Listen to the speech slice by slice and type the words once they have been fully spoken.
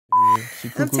She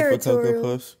I'm cuckoo for Cocoa territorial.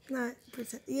 Puffs. Not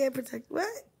protect. Yeah, protect. What?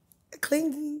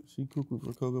 Clingy. She cuckoo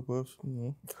for Cocoa Puffs.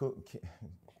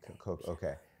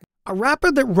 Okay. A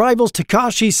rapper that rivals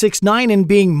Tekashi 6ix9ine in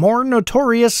being more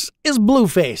notorious is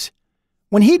Blueface.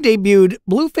 When he debuted,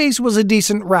 Blueface was a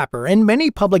decent rapper, and many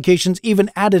publications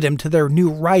even added him to their new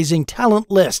rising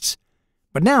talent lists.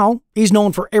 But now, he's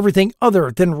known for everything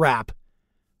other than rap.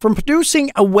 From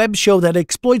producing a web show that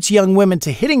exploits young women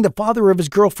to hitting the father of his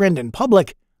girlfriend in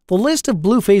public, the list of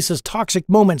Blueface's toxic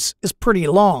moments is pretty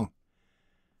long.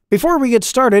 Before we get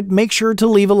started, make sure to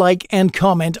leave a like and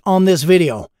comment on this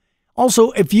video.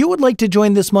 Also, if you would like to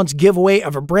join this month's giveaway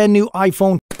of a brand new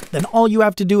iPhone, then all you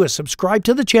have to do is subscribe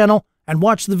to the channel and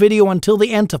watch the video until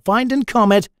the end to find and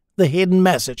comment the hidden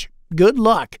message. Good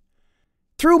luck!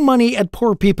 Threw money at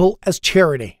poor people as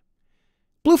charity.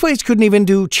 Blueface couldn't even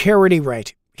do charity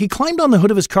right. He climbed on the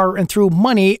hood of his car and threw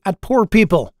money at poor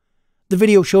people. The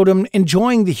video showed him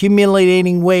enjoying the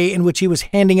humiliating way in which he was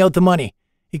handing out the money.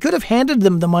 He could have handed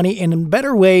them the money in a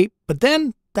better way, but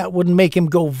then that wouldn't make him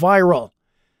go viral.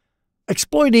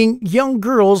 Exploiting young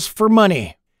girls for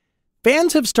money.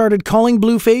 Fans have started calling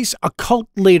Blueface a cult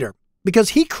leader because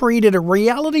he created a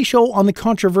reality show on the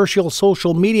controversial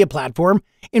social media platform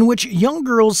in which young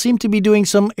girls seem to be doing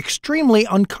some extremely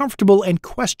uncomfortable and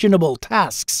questionable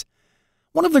tasks.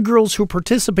 One of the girls who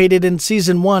participated in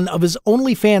Season 1 of his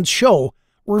OnlyFans show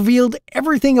revealed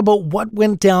everything about what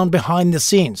went down behind the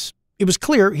scenes. It was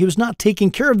clear he was not taking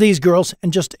care of these girls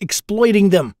and just exploiting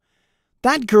them.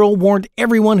 That girl warned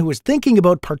everyone who was thinking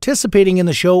about participating in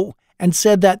the show and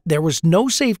said that there was no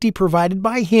safety provided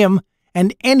by him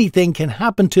and anything can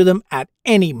happen to them at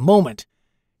any moment.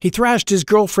 He thrashed his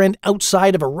girlfriend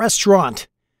outside of a restaurant.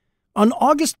 On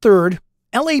August 3rd,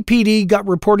 LAPD got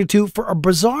reported to for a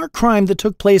bizarre crime that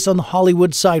took place on the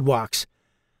Hollywood sidewalks.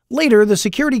 Later, the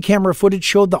security camera footage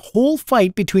showed the whole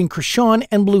fight between Chrisean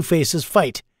and Blueface's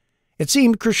fight. It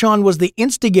seemed Chrisean was the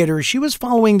instigator. She was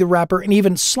following the rapper and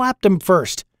even slapped him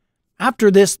first.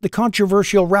 After this, the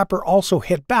controversial rapper also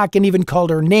hit back and even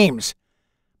called her names.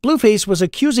 Blueface was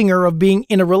accusing her of being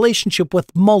in a relationship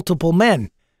with multiple men.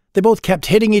 They both kept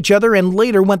hitting each other and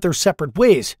later went their separate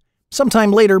ways.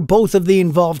 Sometime later, both of the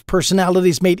involved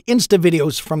personalities made Insta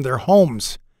videos from their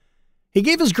homes. He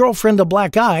gave his girlfriend a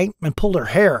black eye and pulled her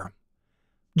hair.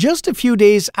 Just a few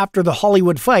days after the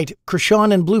Hollywood fight,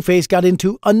 Chrisean and Blueface got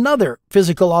into another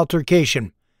physical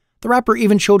altercation. The rapper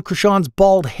even showed Chrisean's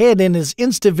bald head in his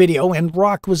Insta video, and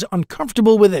Rock was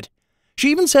uncomfortable with it.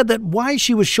 She even said that why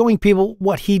she was showing people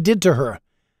what he did to her.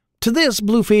 To this,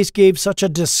 Blueface gave such a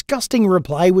disgusting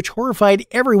reply which horrified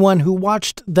everyone who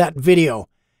watched that video.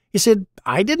 He said,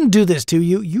 "I didn't do this to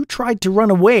you, you tried to run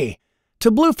away."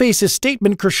 To Blueface's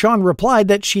statement, Chrisean replied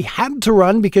that she had to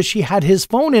run because she had his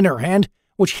phone in her hand,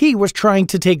 which he was trying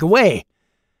to take away.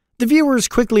 The viewers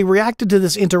quickly reacted to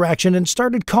this interaction and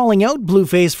started calling out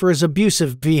Blueface for his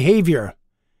abusive behavior.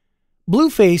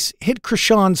 Blueface hit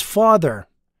Chrisean's father.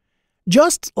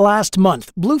 Just last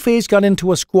month, Blueface got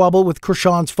into a squabble with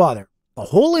Chrisean's father. The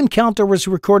whole encounter was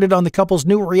recorded on the couple's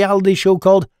new reality show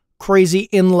called Crazy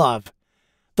in Love.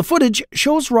 The footage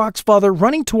shows Rock's father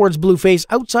running towards Blueface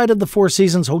outside of the Four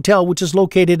Seasons Hotel, which is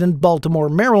located in Baltimore,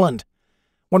 Maryland.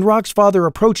 When Rock's father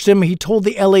approached him, he told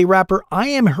the LA rapper, "I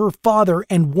am her father,"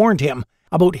 and warned him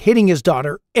about hitting his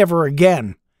daughter ever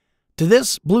again. To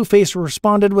this, Blueface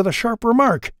responded with a sharp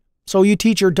remark, "So you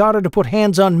teach your daughter to put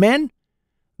hands on men?"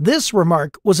 This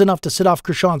remark was enough to set off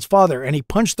Chrisean's father, and he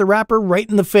punched the rapper right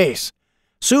in the face.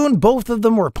 Soon, both of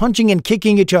them were punching and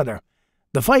kicking each other.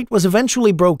 The fight was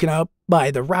eventually broken up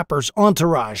by the rapper's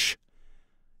entourage.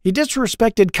 He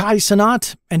disrespected Kai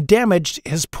Cenat and damaged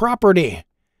his property.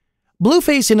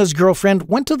 Blueface and his girlfriend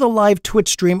went to the live Twitch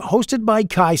stream hosted by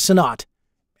Kai Cenat.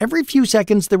 Every few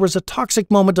seconds, there was a toxic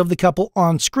moment of the couple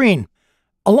on screen.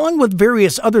 Along with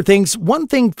various other things, one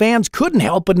thing fans couldn't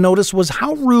help but notice was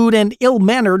how rude and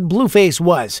ill-mannered Blueface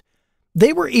was.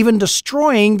 They were even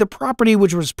destroying the property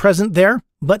which was present there,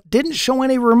 but didn't show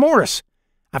any remorse.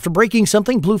 After breaking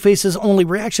something, Blueface's only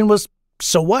reaction was,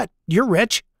 "So what? You're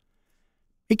rich."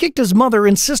 He kicked his mother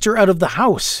and sister out of the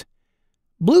house.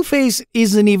 Blueface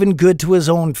isn't even good to his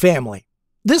own family.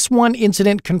 This one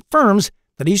incident confirms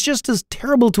that he's just as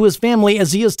terrible to his family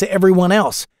as he is to everyone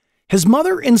else. His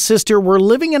mother and sister were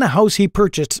living in a house he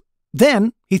purchased.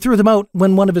 Then, he threw them out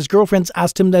when one of his girlfriends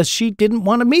asked him that she didn't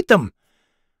want to meet them.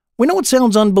 We know it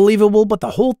sounds unbelievable, but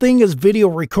the whole thing is video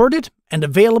recorded and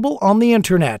available on the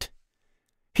internet.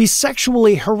 He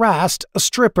sexually harassed a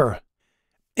stripper.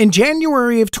 In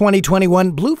January of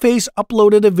 2021, Blueface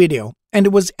uploaded a video, and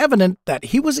it was evident that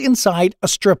he was inside a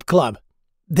strip club.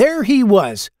 There he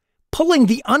was, pulling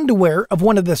the underwear of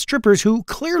one of the strippers who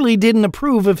clearly didn't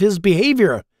approve of his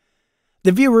behavior.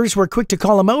 The viewers were quick to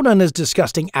call him out on his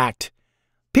disgusting act.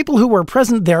 People who were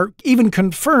present there even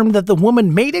confirmed that the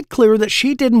woman made it clear that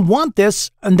she didn't want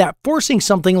this and that forcing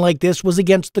something like this was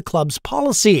against the club's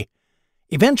policy.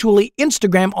 Eventually,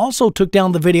 Instagram also took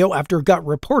down the video after it got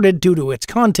reported due to its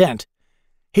content.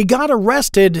 He got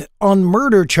arrested on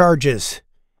murder charges.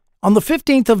 On the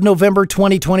 15th of November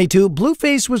 2022,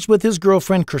 Blueface was with his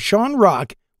girlfriend Chrisean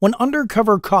when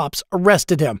undercover cops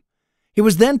arrested him. He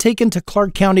was then taken to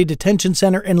Clark County Detention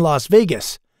Center in Las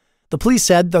Vegas. The police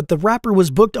said that the rapper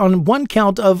was booked on one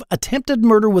count of attempted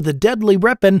murder with a deadly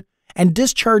weapon and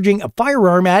discharging a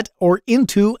firearm at or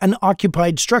into an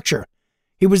occupied structure.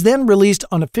 He was then released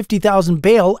on a $50,000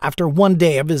 bail after 1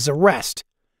 day of his arrest.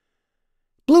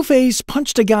 Blueface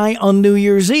punched a guy on New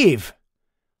Year's Eve.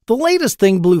 The latest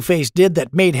thing Blueface did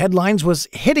that made headlines was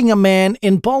hitting a man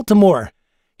in Baltimore.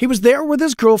 He was there with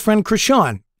his girlfriend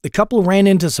Chrisean. The couple ran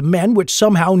into some men which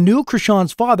somehow knew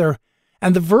Chrisean's father,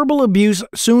 and the verbal abuse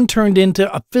soon turned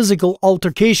into a physical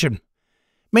altercation.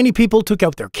 Many people took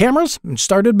out their cameras and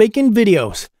started making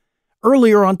videos.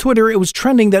 Earlier on Twitter, it was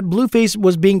trending that Blueface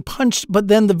was being punched, but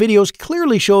then the videos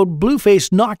clearly showed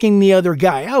Blueface knocking the other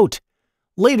guy out.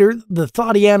 Later, the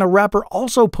Thotiana rapper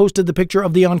also posted the picture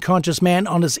of the unconscious man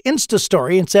on his Insta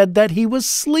story and said that he was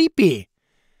sleepy.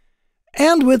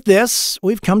 And with this,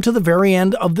 we've come to the very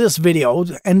end of this video,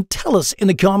 and tell us in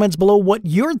the comments below what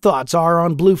your thoughts are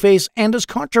on Blueface and his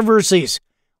controversies.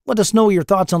 Let us know your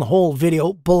thoughts on the whole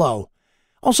video below.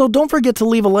 Also, don't forget to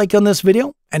leave a like on this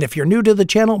video, and if you're new to the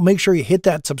channel, make sure you hit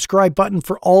that subscribe button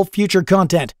for all future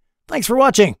content. Thanks for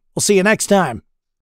watching. We'll see you next time.